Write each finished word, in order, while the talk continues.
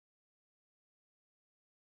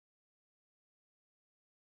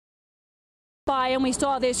by and we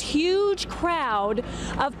saw this huge crowd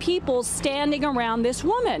of people standing around this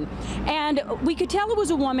woman. And we could tell it was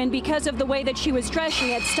a woman because of the way that she was dressed.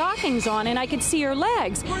 She had stockings on and I could see her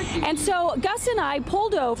legs. And so Gus and I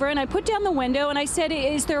pulled over and I put down the window and I said,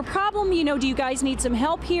 is there a problem? You know, do you guys need some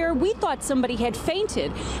help here? We thought somebody had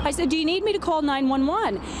fainted. I said, do you need me to call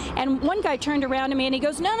 911? And one guy turned around to me and he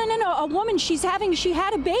goes, no, a woman, she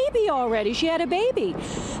had a baby already. She had a baby.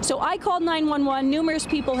 So I called 911. Numerous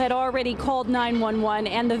people had already called 911.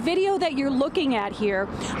 And the video that you're looking at here,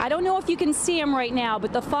 I don't know if you can see him right now,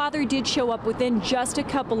 but the father did show up within just a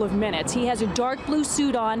couple of minutes. He has a dark blue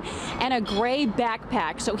suit on and a gray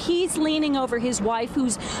backpack. So he's leaning over his wife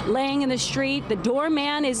who's laying in the street. The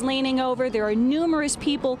doorman is leaning over. There are numerous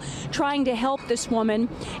people trying to help this woman.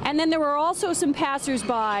 And then there were also some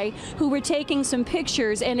passersby who were taking some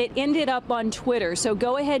pictures, and it ended up on Twitter. So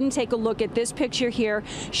go ahead and take a look at this picture here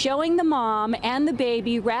showing the mom and the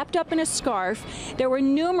baby wrapped up in a scarf. There were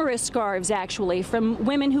numerous scarves actually from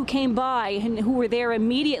women who came by and who were there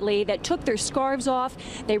immediately that took their scarves off.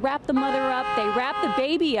 They wrapped the mother up. They wrapped the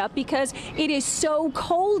baby up because it is so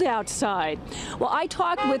cold outside. Well, I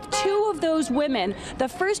talked with two of those women. The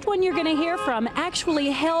first one you're going to hear from actually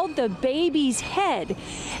held the baby's head.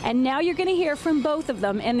 And now you're going to hear from both of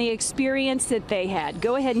them and the experience that they had.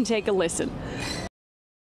 Go ahead and take a listen.